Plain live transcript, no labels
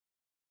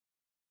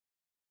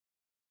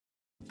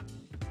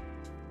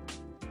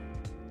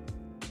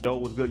Yo,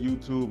 what's good,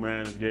 YouTube,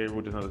 man? It's Gabriel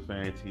with another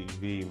Fan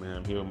TV, man.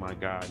 I'm here with my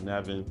guy,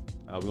 Nevin.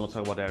 We're going to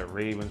talk about that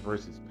Ravens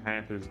versus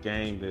Panthers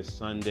game this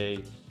Sunday.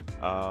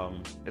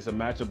 It's a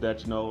matchup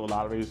that, a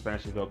lot of Ravens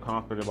fans should feel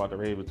confident about the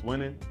Ravens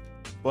winning.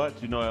 But,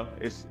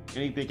 it's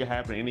anything can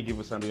happen any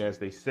given Sunday, as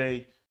they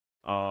say.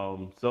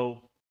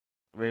 So,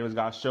 Ravens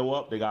got to show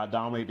up. They got to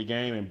dominate the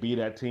game and be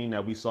that team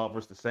that we saw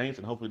versus the Saints,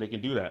 and hopefully they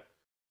can do that.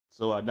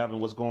 So,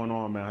 Nevin, what's going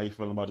on, man? How you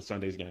feeling about the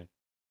Sunday's game?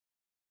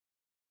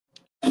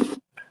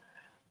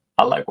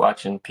 I like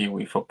watching Pee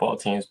Wee football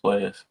teams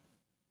play.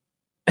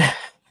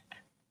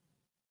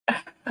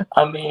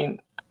 I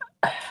mean,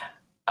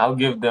 I'll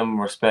give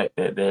them respect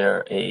that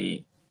they're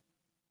a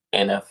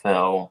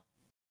NFL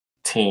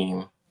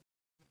team,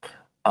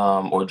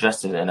 or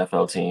just an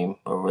NFL team,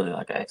 or really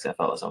like an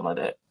XFL or something like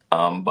that.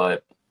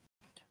 But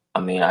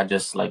I mean, I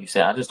just, like you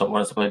said, I just don't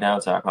want us to play down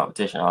to our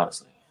competition,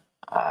 honestly.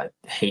 I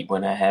hate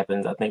when that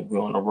happens. I think we're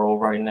on a roll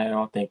right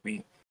now. I think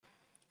we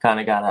kind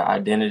of got our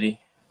identity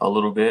a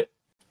little bit.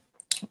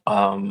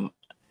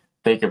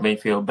 Baker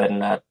Mayfield better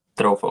not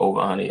throw for over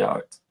 100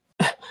 yards.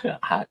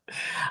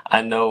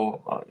 I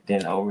know,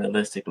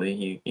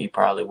 realistically, he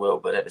probably will,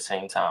 but at the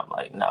same time,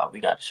 like, no,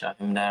 we got to shut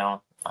him down.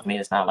 I mean,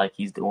 it's not like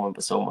he's doing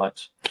but so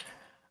much.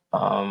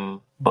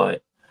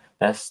 But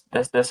that's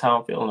how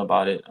I'm feeling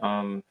about it.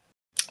 I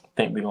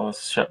think we're gonna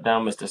shut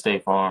down Mr.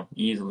 State Farm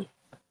easily.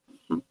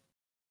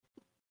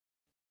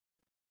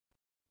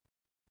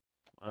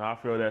 I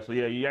feel that. So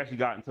yeah, you actually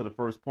got into the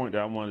first point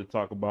that I wanted to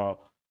talk about.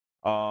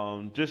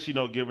 Just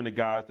giving the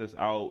guys that's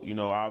out,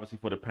 obviously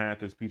for the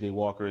Panthers, PJ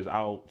Walker is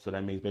out, so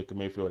that means Baker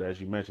Mayfield,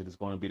 as you mentioned, is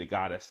going to be the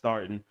guy that's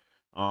starting.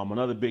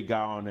 Another big guy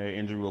on their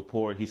injury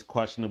report, he's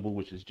questionable,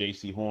 which is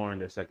J.C. Horn,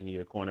 their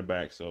second-year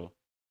cornerback. So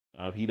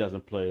if he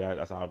doesn't play,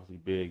 that's obviously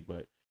big.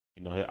 But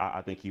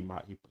I think he'll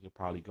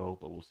probably go,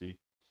 but we'll see.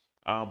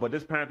 But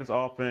this Panthers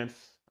offense,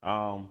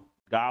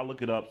 gotta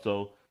look it up.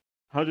 So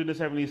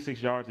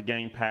 176 yards a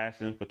game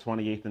passing for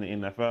 28th in the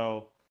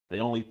NFL. They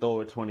only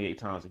throw it 28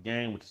 times a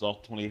game, which is also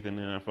 28th in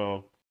the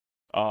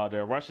NFL.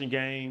 Their rushing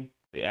game,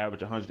 they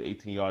average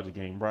 118 yards a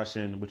game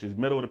rushing, which is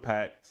middle of the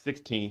pack,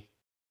 16th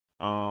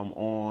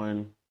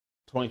on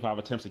 25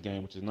 attempts a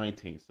game, which is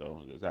 19th.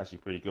 So it's actually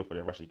pretty good for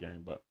their rushing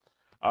game. But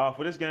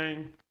for this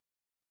game,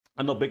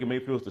 I know Baker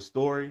Mayfield's the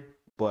story,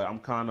 but I'm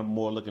kind of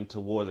more looking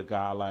towards a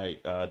guy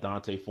like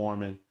Dante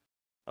Foreman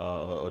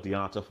or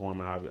Deonta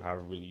Foreman,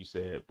 however really you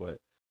say it. But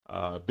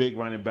big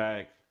running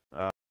back.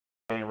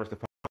 Versus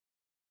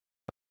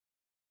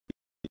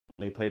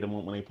they played them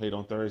when they played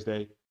on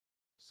Thursday.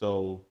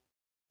 So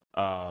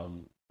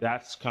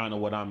that's kind of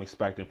what I'm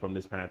expecting from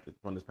this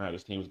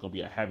Panthers team. It's going to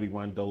be a heavy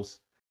run dose.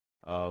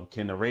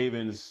 Can the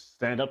Ravens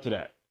stand up to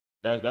that?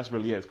 That's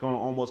really it. It's going to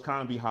almost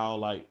kind of be how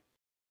like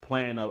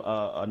playing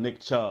a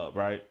Nick Chubb,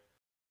 right?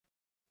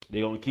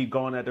 They're going to keep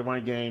going at the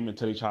run game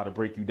until they try to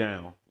break you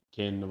down.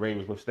 Can the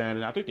Ravens withstand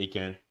it? I think they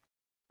can.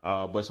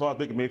 But as far as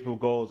Baker Mayfield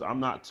goes, I'm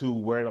not too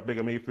worried about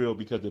Baker Mayfield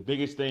because the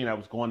biggest thing that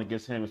was going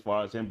against him as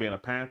far as him being a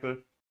Panther,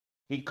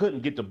 he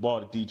couldn't get the ball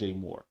to DJ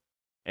Moore.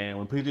 And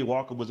when PJ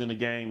Walker was in the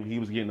game, he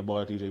was getting the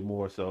ball to DJ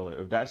Moore. So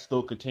if that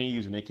still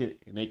continues and they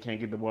can't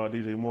get the ball to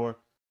DJ Moore,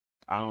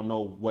 I don't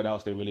know what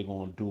else they're really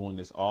going to do on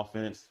this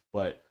offense.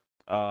 But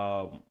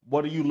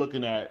what are you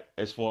looking at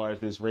as far as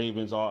this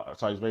Ravens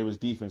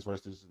defense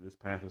versus this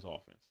Panthers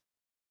offense?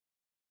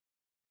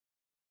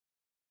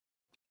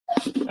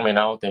 I mean,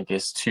 I don't think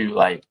it's too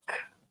like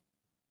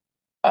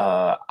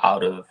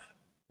out of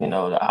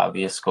the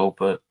obvious scope,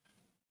 but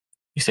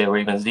you say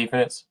Ravens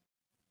defense.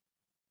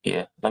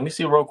 Yeah, let me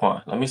see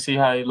Roquan. Let me see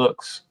how he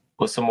looks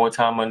with some more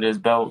time under his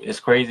belt. It's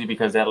crazy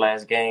because that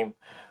last game,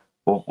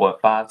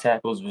 with 5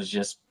 tackles, was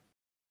just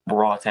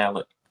raw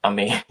talent. I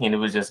mean, it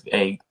was just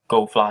a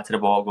go fly to the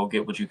ball, go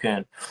get what you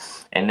can.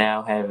 And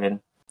now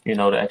having,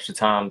 the extra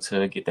time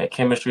to get that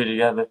chemistry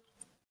together,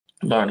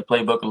 learn the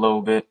playbook a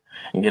little bit,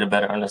 and get a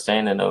better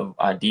understanding of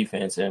our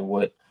defense and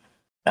what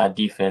our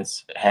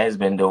defense has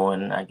been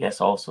doing, and I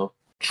guess also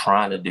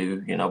trying to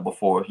do,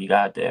 before he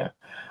got there.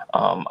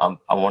 I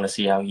want to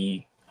see how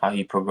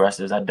he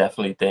progresses. I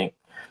definitely think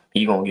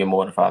he's gonna get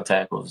more than 5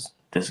 tackles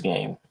this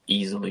game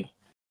easily.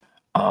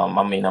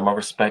 I mean, I'm gonna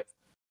respect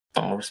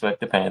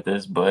the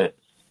Panthers, but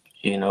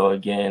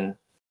again,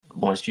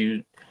 once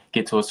you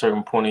get to a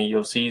certain point in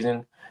your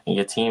season and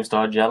your team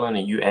start gelling,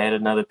 and you add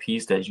another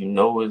piece that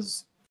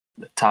is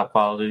the top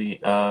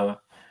quality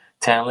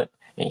talent,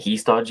 and he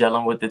start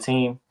gelling with the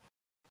team,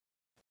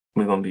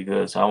 we're gonna be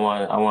good. So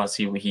I want to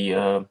see what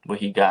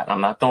he got.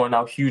 I'm not throwing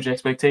out huge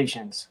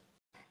expectations,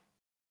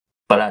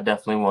 but I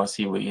definitely want to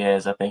see what he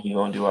has. I think he's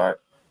gonna do all right.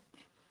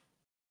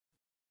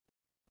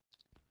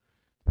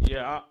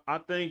 Yeah, I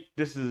think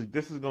this is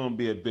going to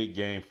be a big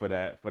game for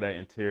that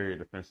interior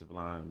defensive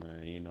line,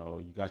 man.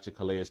 You got your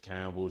Calais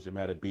Campbells, your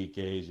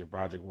Matabikes, your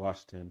Broderick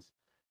Washingtons,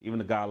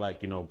 even a guy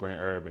like Brent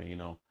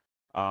Urban.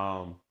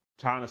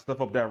 Trying to stuff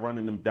up that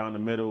running them down the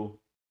middle,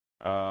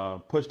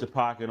 push the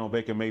pocket on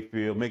Baker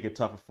Mayfield, make it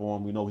tougher for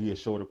him. We know he's a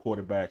shorter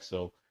quarterback,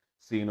 so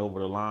seeing over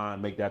the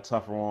line, make that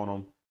tougher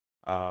on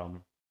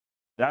him.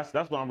 that's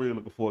what I'm really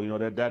looking for. You know,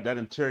 that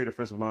interior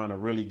defensive line to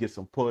really get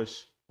some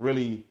push,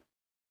 really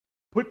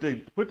put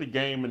the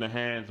game in the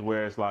hands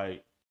where it's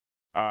like,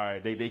 all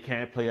right, they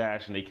can't play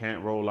action, they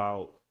can't roll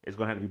out. It's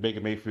gonna have to be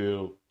Baker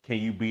Mayfield. Can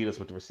you beat us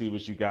with the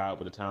receivers you got,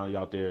 with the talent you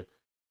out there?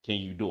 Can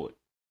you do it?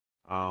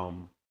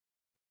 Um,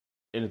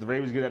 and if the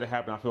Ravens get that to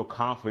happen, I feel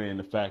confident in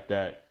the fact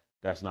that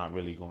that's not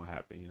really going to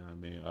happen. You know what I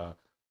mean?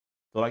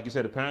 So like you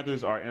said, the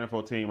Panthers are an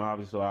NFL team,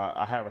 obviously. So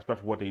I have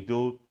respect for what they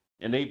do,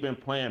 and they've been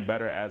playing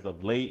better as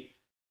of late.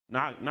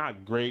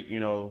 Not great, you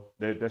know.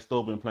 They've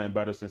still been playing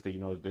better since they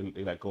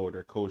let go of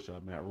their coach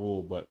Matt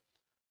Rule. But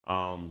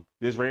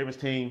this Ravens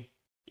team,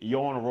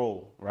 you're on a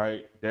roll,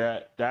 right?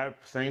 That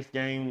Saints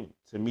game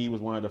to me was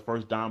one of the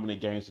first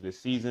dominant games of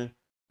this season,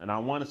 and I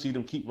want to see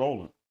them keep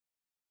rolling.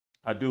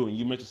 I do. And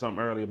you mentioned something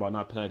earlier about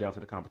not playing down to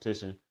the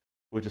competition,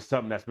 which is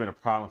something that's been a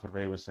problem for the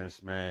Ravens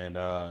since, man,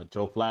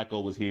 Joe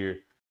Flacco was here.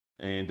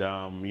 And,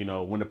 you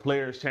know, when the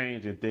players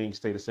change and things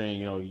stay the same,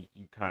 you know, you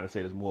kind of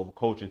say there's more of a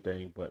coaching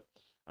thing. But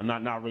I'm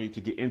not ready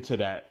to get into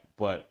that.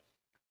 But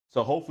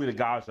so hopefully the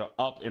guys are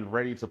up and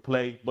ready to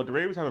play. But the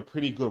Ravens have a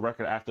pretty good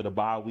record after the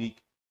bye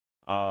week.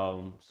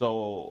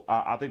 So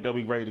I think they'll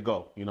be ready to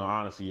go. You know,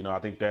 honestly, you know, I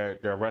think they're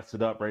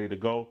rested up, ready to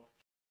go.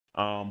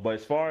 But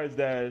as far as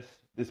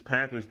this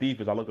Panthers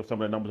defense, I looked up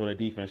some of the numbers on their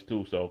defense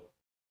too. So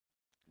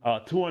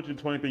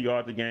 223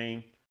 yards a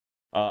game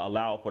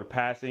allowed for the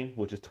passing,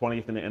 which is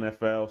 20th in the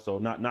NFL. So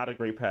not a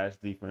great pass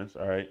defense.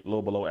 All right, a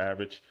little below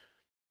average.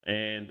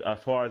 And as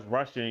far as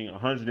rushing,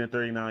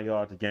 139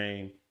 yards a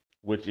game,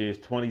 which is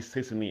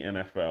 26th in the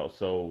NFL.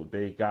 So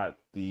they got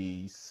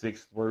the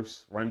sixth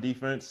worst run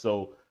defense.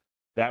 So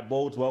that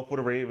bodes well for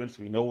the Ravens.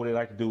 We know what they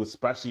like to do,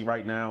 especially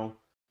right now.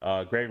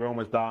 Greg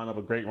Roman's dialing up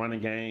a great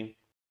running game.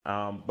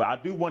 But I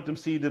do want them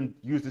to see them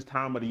use this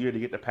time of the year to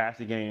get the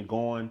passing game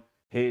going,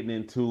 heading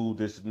into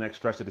this next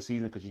stretch of the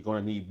season, because you're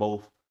going to need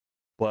both.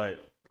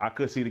 But I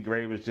could see the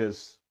Ravens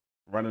just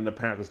running the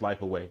Panthers'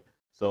 life away.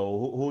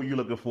 So who are you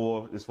looking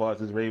for as far as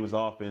this Ravens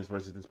offense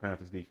versus this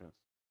Panthers defense?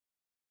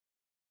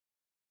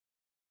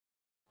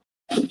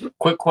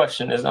 Quick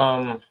question is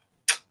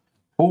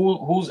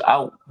who's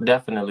out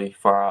definitely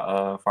for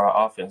our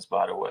offense,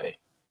 by the way.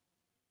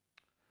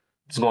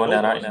 It's going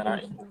down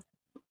right.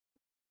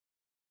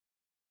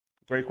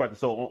 Great question.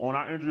 So on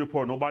our injury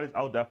report, nobody's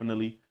out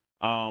definitely.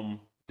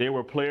 There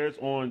were players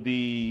on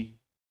the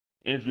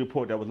injury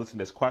report that was listed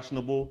as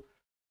questionable,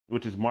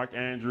 which is Mark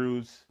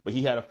Andrews, but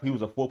he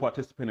was a full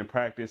participant in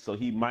practice, so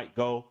he might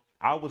go.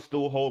 I would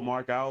still hold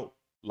Mark out,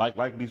 like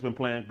he's been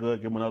playing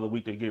good, give him another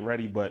week to get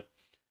ready. But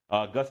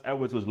Gus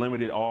Edwards was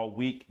limited all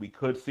week. We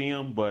could see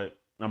him, but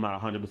I'm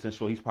not 100%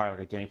 sure. He's probably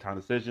like a game time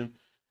decision.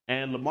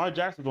 And Lamar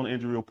Jackson's on the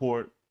injury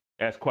report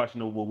as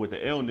questionable with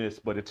the illness,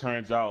 but it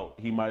turns out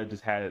he might have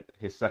just had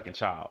his second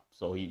child,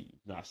 so he's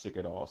not sick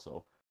at all.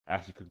 So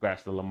actually,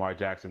 congrats to Lamar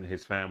Jackson and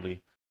his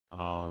family,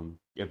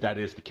 if that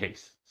is the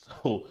case.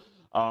 So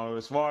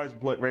as far as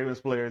Ravens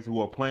players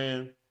who are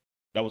playing,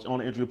 that was on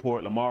the injury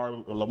report. Lamar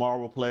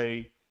will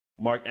play.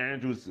 Mark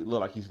Andrews look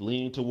like he's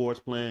leaning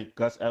towards playing.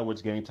 Gus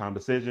Edwards game time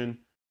decision.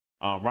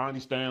 Ronnie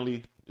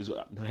Stanley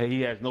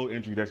he has no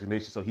injury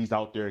designation, so he's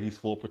out there. He's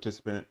full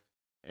participant,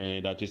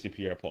 and Jesse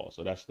Pierre-Paul.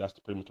 So that's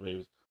pretty much the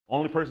Ravens.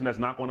 Only person that's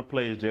not going to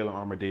play is Jalen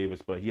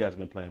Armour-Davis, but he hasn't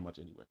been playing much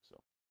anyway. So.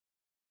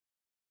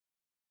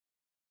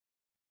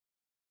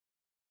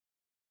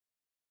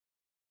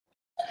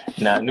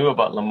 Now, I knew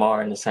about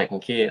Lamar and the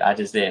second kid. I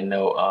just didn't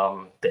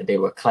know that they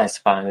were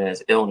classifying it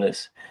as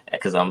illness,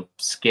 because I'm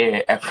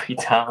scared every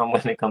time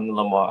when it comes to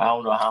Lamar. I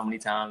don't know how many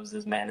times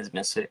this man has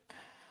been sick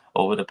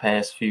over the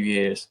past few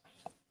years.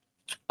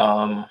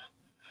 For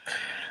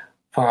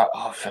our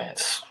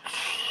offense,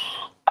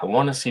 I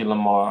want to see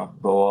Lamar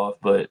go off,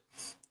 but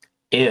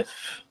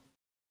if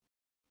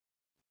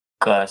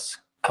Gus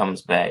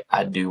comes back,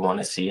 I do want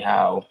to see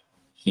how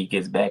he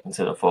gets back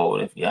into the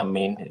fold. If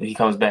he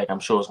comes back, I'm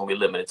sure it's going to be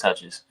limited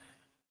touches.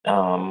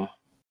 But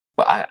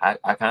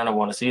I kind of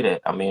want to see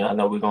that. I mean, I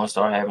know we're going to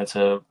start having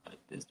to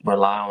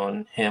rely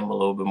on him a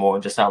little bit more,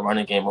 just our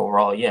running game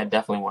overall. Yeah, I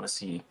definitely want to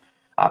see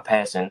our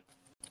passing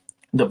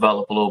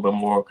develop a little bit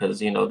more,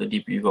 because, you know, the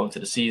deeper you go into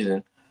the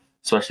season,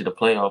 especially the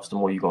playoffs, the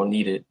more you're going to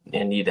need it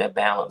and need that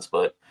balance.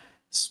 But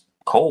it's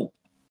cold.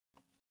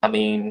 I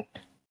mean,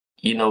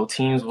 you know,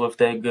 teams with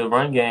that good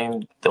run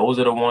game, those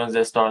are the ones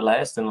that start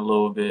lasting a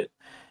little bit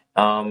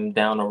down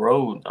the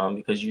road,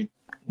 because you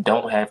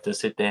don't have to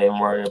sit there and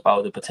worry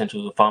about the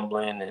potential of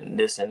fumbling and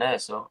this and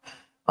that. So,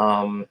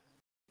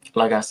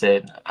 like I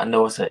said, I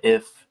know it's an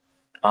if,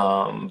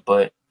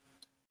 but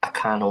I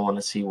kind of want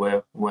to see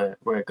where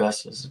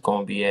Gus is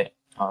going to be at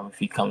if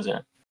he comes in.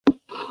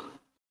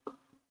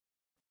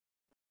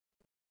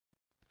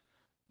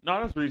 No,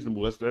 that's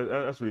reasonable.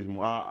 That's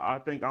reasonable. I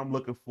think I'm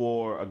looking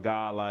for a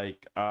guy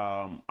like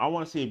I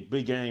want to see a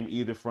big game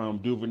either from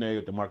Duvernay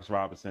or DeMarcus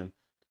Robinson,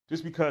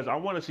 just because I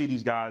want to see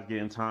these guys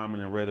getting time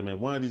and rhythm.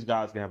 And one of these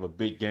guys can have a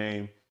big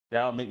game.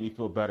 That'll make me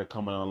feel better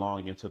coming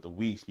along into the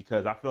weeks,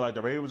 because I feel like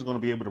the Ravens are going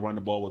to be able to run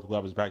the ball with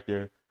whoever's back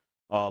there.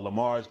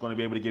 Lamar is going to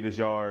be able to get his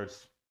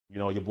yards. You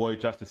know, your boy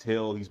Justice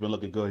Hill, he's been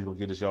looking good. He's going to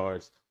get his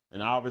yards.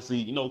 And obviously,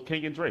 you know,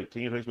 Kenyon Drake.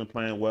 Kenyon Drake's been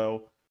playing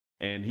well,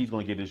 and he's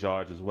going to get his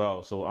yards as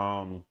well. So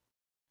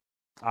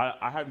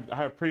I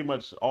have pretty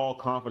much all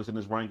confidence in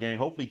this run game.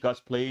 Hopefully Gus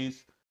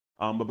plays.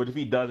 But if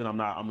he doesn't, I'm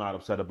not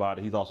upset about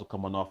it. He's also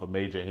coming off a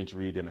major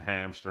injury, then a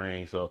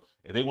hamstring. So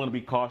if they want to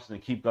be cautious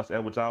and keep Gus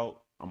Edwards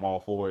out, I'm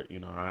all for it. You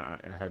know, I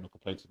have no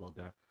complaints about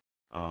that.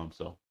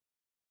 So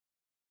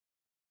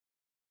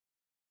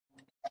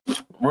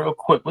Real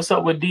quick, what's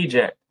up with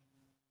DJ?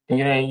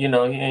 He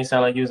ain't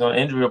sound like he was on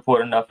injury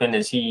report or nothing.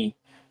 Is he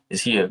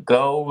a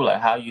go?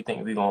 Like, how you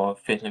think we gonna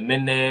fit him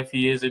in there if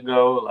he is a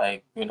go?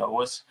 Like,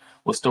 what's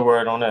the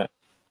word on that?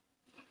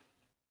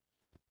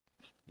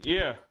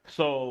 yeah.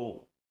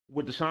 So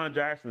with Deshaun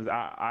Jackson,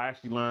 I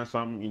actually learned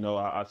something. You know,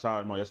 I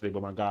saw him yesterday,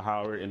 but my guy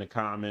Howard in the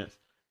comments,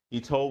 he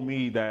told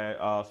me that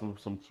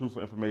some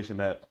truthful information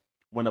that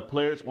when the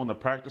players on the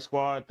practice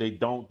squad, they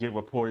don't get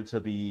reported to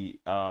the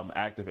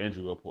active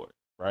injury report,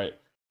 right?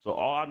 So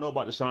all I know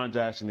about Deshaun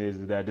Jackson is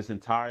that this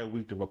entire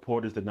week the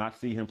reporters did not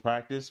see him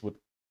practice with,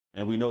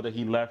 and we know that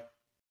he left,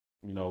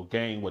 you know,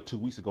 game 2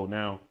 weeks ago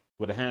now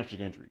with a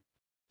hamstring injury.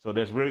 So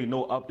there's really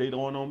no update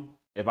on him.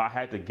 If I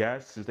had to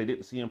guess, since they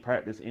didn't see him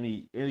practice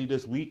any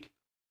this week,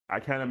 I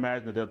can't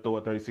imagine that they'll throw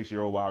a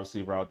 36-year-old wide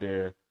receiver out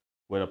there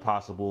with a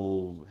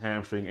possible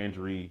hamstring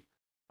injury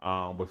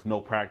with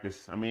no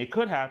practice. I mean, it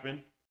could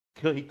happen.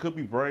 He could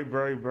be very,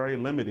 very, very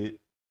limited.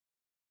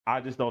 I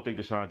just don't think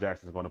Deshaun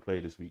Jackson is going to play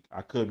this week.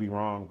 I could be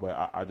wrong,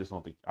 but I just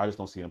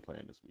don't see him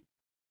playing this week.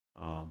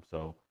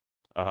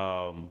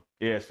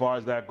 Yeah, as far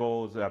as that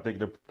goes, I think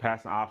the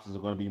passing options are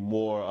going to be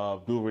more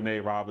of Duvernay,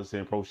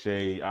 Robinson,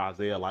 Prochet,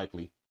 Isaiah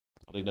likely.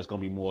 I think that's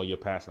going to be more of your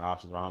passing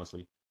options,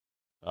 honestly,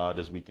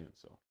 this weekend.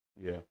 So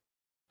yeah,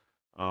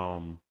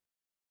 um,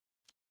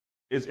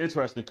 it's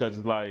interesting because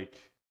it's like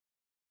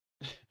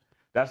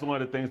that's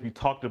one of the things we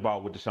talked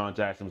about with Deshaun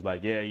Jackson. Was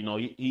like, yeah, you know,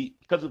 he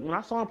because when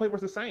I saw him play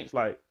versus the Saints,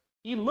 like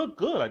he looked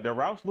good. Like the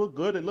routes looked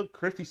good. It looked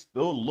crisp. He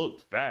still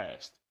looked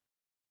fast.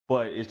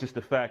 But it's just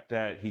the fact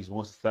that he's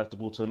more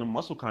susceptible to the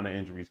muscle kind of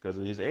injuries because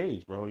of his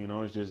age, bro. You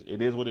know, it's just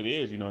it is what it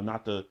is. You know,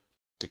 not to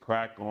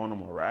crack on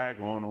him or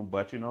rag on him,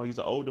 but you know, he's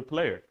an older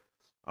player.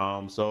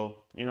 So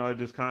you know, it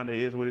just kind of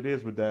is what it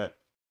is with that.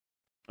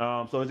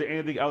 So is there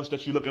anything else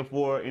that you're looking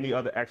for? Any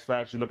other X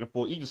factors you're looking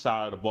for? Either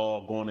side of the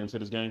ball going into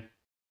this game?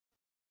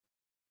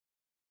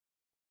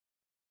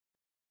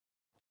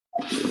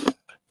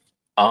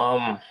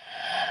 Um,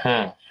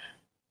 hmm.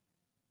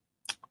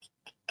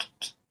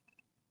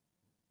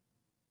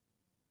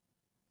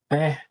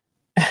 Eh,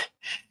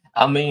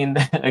 I mean,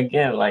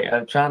 again, like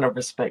I'm trying to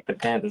respect the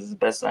Panthers as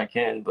best I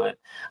can, but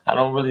I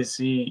don't really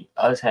see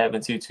us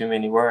having too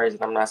many worries.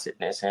 And I'm not sitting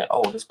there saying,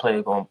 "Oh, this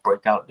player gonna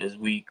break out this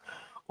week,"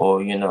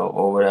 or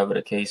or whatever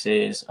the case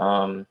is.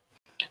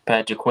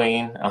 Patrick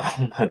Queen,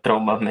 I'm gonna throw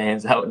my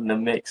man's out in the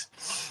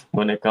mix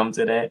when it comes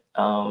to that.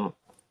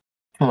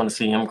 I want to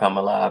see him come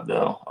alive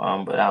though.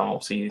 But I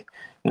don't see.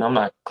 I'm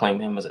not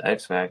claiming him as an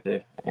X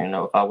factor.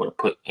 If I were to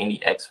put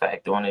any X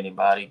factor on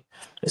anybody,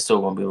 it's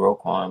still gonna be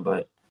Roquan.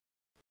 But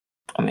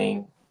I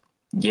mean,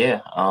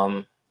 yeah.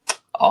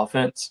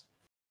 Offense.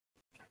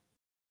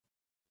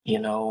 You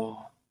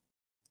know,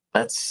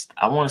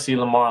 I want to see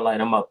Lamar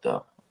light him up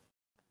though.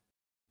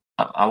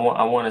 I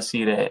want to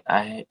see that.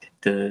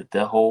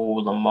 The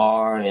whole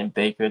Lamar and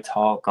Baker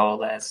talk, all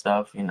that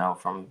stuff.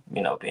 From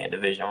being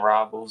division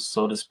rivals,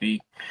 so to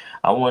speak.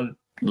 I want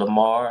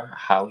Lamar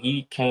how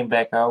he came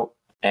back out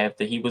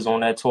after he was on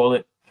that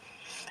toilet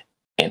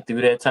and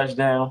threw that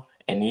touchdown,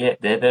 and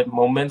yet that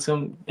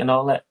momentum and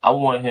all that. I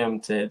want him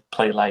to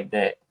play like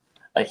that,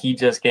 like he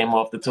just came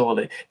off the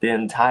toilet the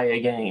entire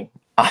game.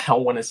 I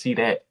want to see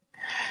that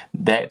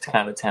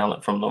kind of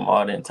talent from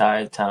Lamar the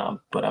entire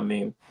time. But I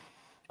mean,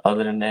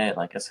 other than that,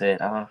 like I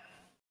said,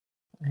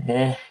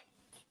 yeah,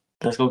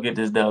 let's go get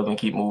this dub and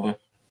keep moving.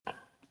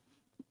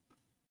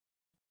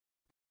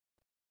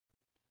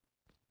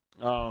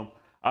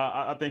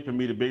 I think for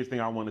me the biggest thing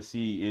I want to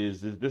see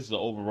is this is an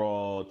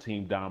overall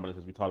team dominance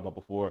as we talked about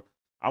before.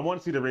 I want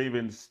to see the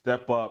Ravens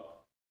step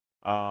up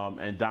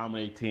and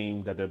dominate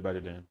team that they're better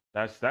than.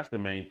 That's the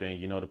main thing.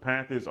 You know, the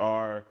Panthers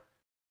are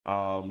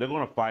they're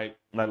going to fight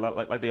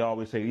like they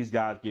always say. These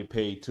guys get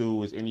paid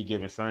too. It's any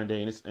given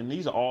Sunday, and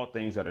these are all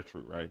things that are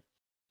true, right?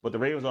 But the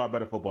Ravens are a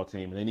better football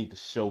team, and they need to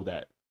show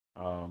that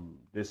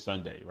this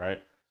Sunday,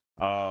 right?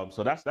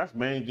 So that's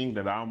main thing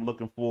that I'm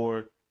looking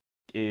for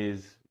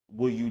is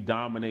will you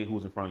dominate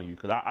who's in front of you?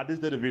 Because I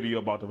just did a video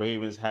about the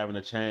Ravens having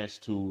a chance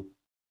to,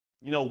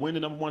 you know, win the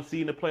number one seed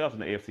in the playoffs in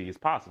the AFC. It's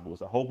possible.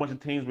 It's a whole bunch of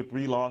teams with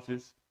 3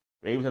 losses.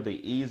 Ravens have the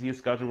easiest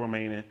schedule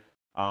remaining.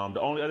 The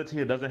only other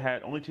team that doesn't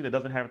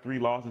have 3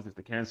 losses is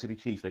the Kansas City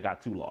Chiefs. They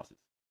got 2 losses,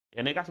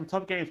 and they got some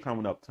tough games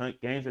coming up.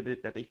 Games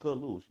that they could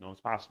lose. You know,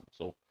 it's possible.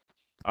 So,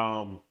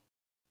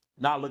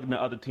 not looking at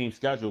other teams'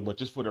 schedule, but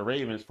just for the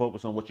Ravens,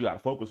 focus on what you got to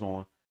focus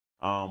on.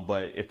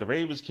 But if the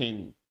Ravens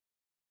can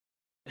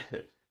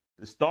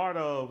the start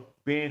of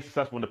being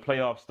successful in the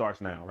playoffs starts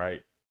now,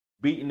 right?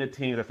 Beating the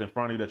teams that's in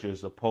front of you that you're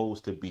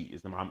supposed to beat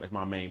is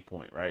my main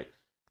point, right?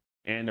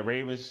 And the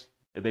Ravens,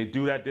 if they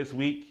do that this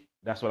week,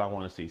 that's what I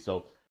want to see.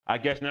 So I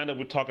guess now that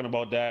we're talking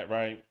about that,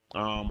 right?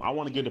 I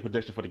want to give the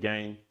prediction for the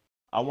game.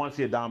 I want to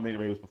see a dominating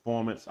Ravens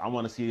performance. I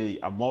want to see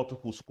a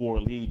multiple score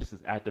lead. This is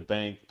at the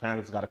bank.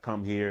 Panthers got to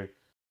come here.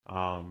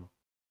 Um,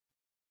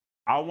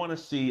 I want to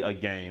see a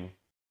game.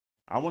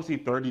 I want to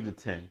see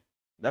 30-10.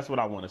 That's what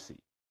I want to see.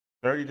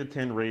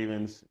 30-10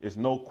 Ravens is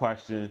no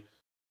question.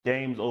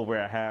 Game's over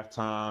at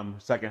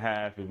halftime. Second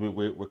half,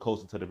 we're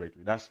closer to the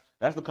victory. That's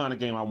the kind of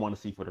game I want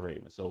to see for the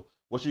Ravens. So,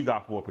 what you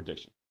got for a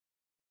prediction?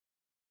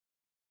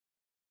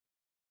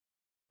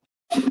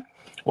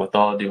 With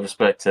all due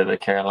respect to the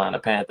Carolina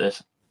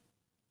Panthers,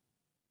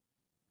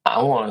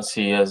 I want to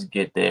see us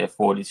get there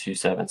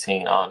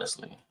 42-17,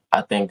 honestly.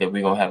 I think that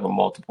we're going to have a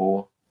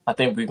multiple. I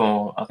think we're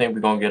going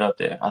to get up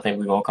there. I think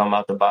we're going to come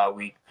out the bye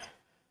week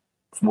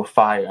with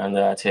fire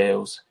under our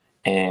tails,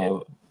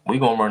 and we're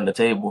going to run the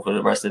table for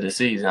the rest of the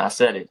season. I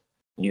said it.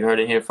 You heard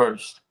it here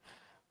first.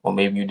 Or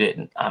maybe you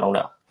didn't. I don't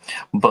know.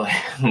 But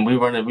we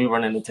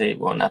running the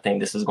table, and I think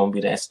this is going to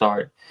be that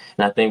start.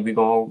 And I think we're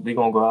going to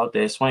go out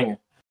there swinging.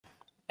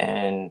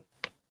 And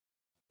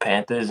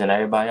Panthers and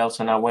everybody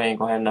else in our way ain't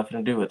gonna have nothing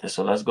to do with it.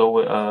 So let's go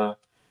with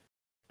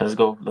let's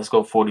go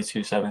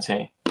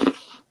 42-17.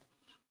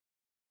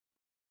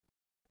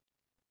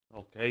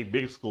 Okay,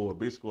 big score,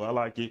 big score. I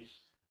like it.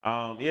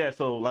 Yeah.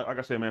 So like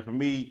I said, man, for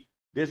me,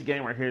 this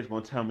game right here is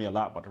going to tell me a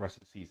lot about the rest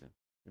of the season.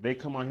 If they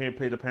come on here and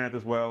play the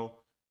Panthers well,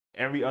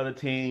 every other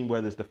team,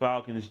 whether it's the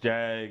Falcons,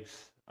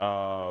 Jags,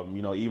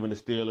 even the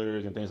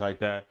Steelers and things like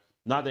that,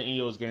 not that any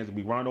of those games will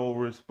be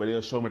runovers, but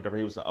it'll show me that the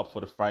Ravens are up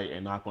for the fight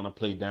and not going to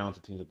play down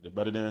to teams that they're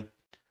better than.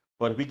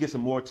 But if we get some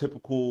more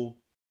typical,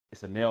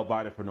 it's a nail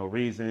biter for no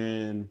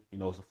reason,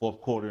 it's the fourth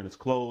quarter and it's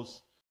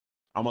close,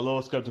 I'm a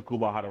little skeptical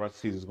about how the rest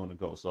of the season is going to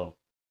go. So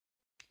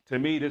to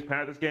me, this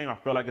Panthers game, I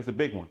feel like it's a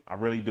big one. I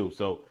really do.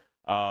 So,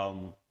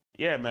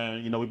 yeah,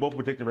 man, we both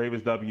predicted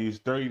Ravens W's,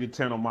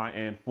 30-10 on my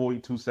end,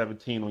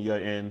 42-17 on your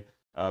end.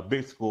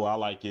 Big score. I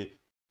like it.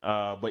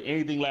 But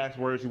anything last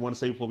words you want to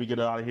say before we get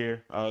out of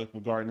here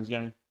regarding this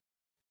game?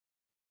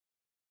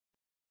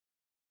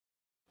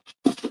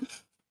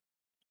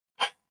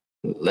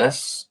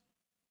 Let's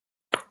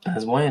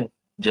win.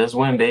 Just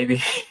win,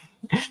 baby.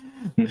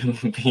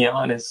 Be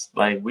honest.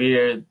 Like,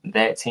 we're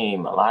that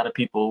team. A lot of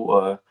people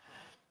are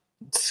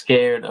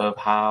scared of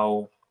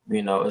how,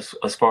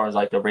 as far as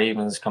like the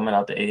Ravens coming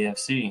out the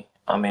AFC.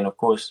 I mean, of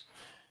course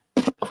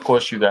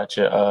you got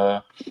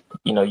your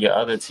your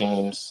other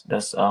teams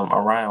that's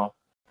around.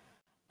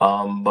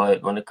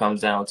 But when it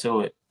comes down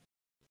to it,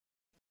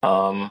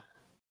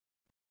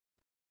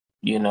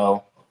 you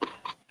know,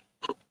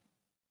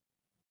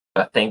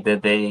 I think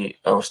that they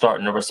are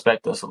starting to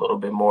respect us a little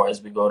bit more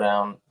as we go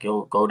down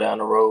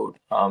the road.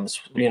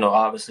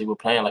 Obviously we're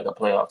playing like a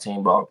playoff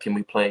team, but can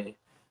we play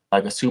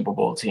like a Super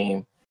Bowl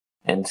team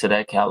and to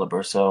that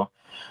caliber? So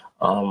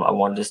I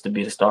wanted this to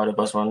be the start of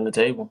us running the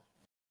table.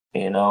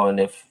 And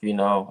if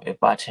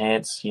by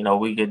chance,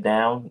 we get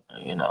down,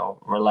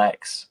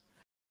 relax.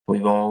 We're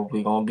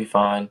gonna be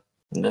fine.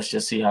 Let's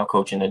just see how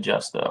coaching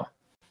adjusts though.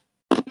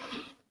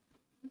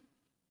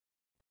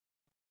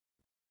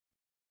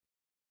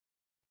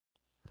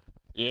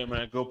 Yeah,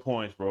 man, good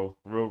points, bro.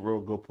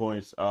 Real good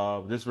points.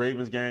 This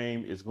Ravens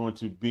game is going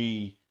to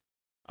be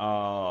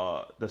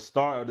the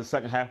start of the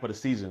second half of the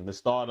season, the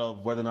start of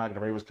whether or not the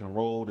Ravens can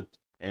roll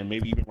and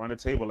maybe even run the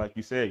table, like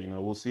you said.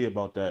 We'll see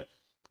about that.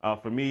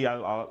 For me,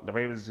 the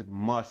Ravens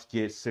must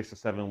get 6 or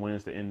 7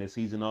 wins to end the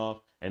season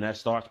off, and that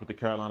starts with the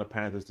Carolina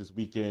Panthers this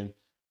weekend.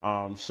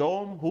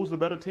 Show them who's the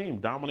better team,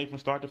 dominate from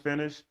start to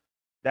finish.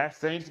 That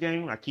Saints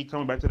game, I keep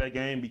coming back to that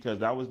game because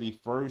that was the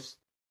first,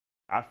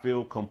 I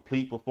feel,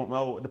 complete performance.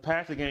 Well, the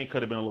passing game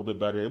could have been a little bit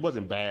better. It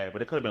wasn't bad,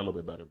 but it could have been a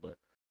little bit better. But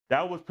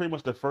that was pretty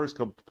much the first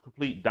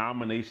complete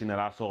domination that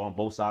I saw on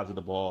both sides of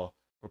the ball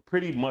for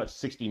pretty much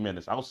 60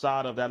 minutes.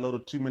 Outside of that little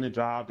 2-minute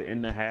drive to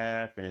end the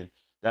half and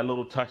that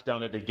little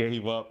touchdown that they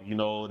gave up, that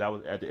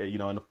was at the,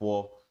 in the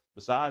fourth.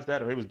 Besides that,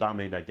 the Ravens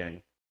dominated that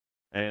game.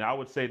 And I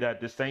would say that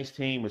this Saints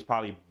team is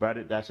probably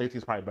better. That Saints team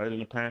is probably better than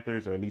the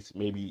Panthers, or at least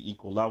maybe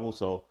equal level.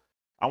 So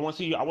I want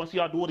to see. I want to see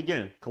y'all do it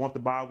again. Come off the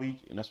bye week,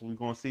 and that's what we're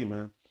gonna see,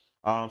 man.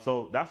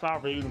 So that's our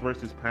Ravens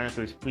versus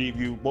Panthers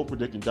preview. Both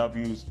predicting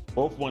W's.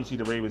 Both want to see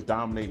the Ravens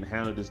dominate and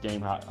handle this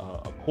game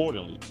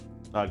accordingly.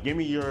 Give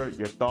me your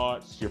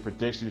thoughts, your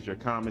predictions, your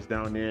comments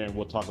down there, and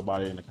we'll talk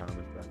about it in the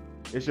comments.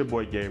 It's your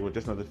boy Gabriel,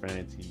 just another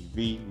fan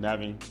TV.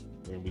 Nevin,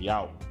 and we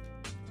out.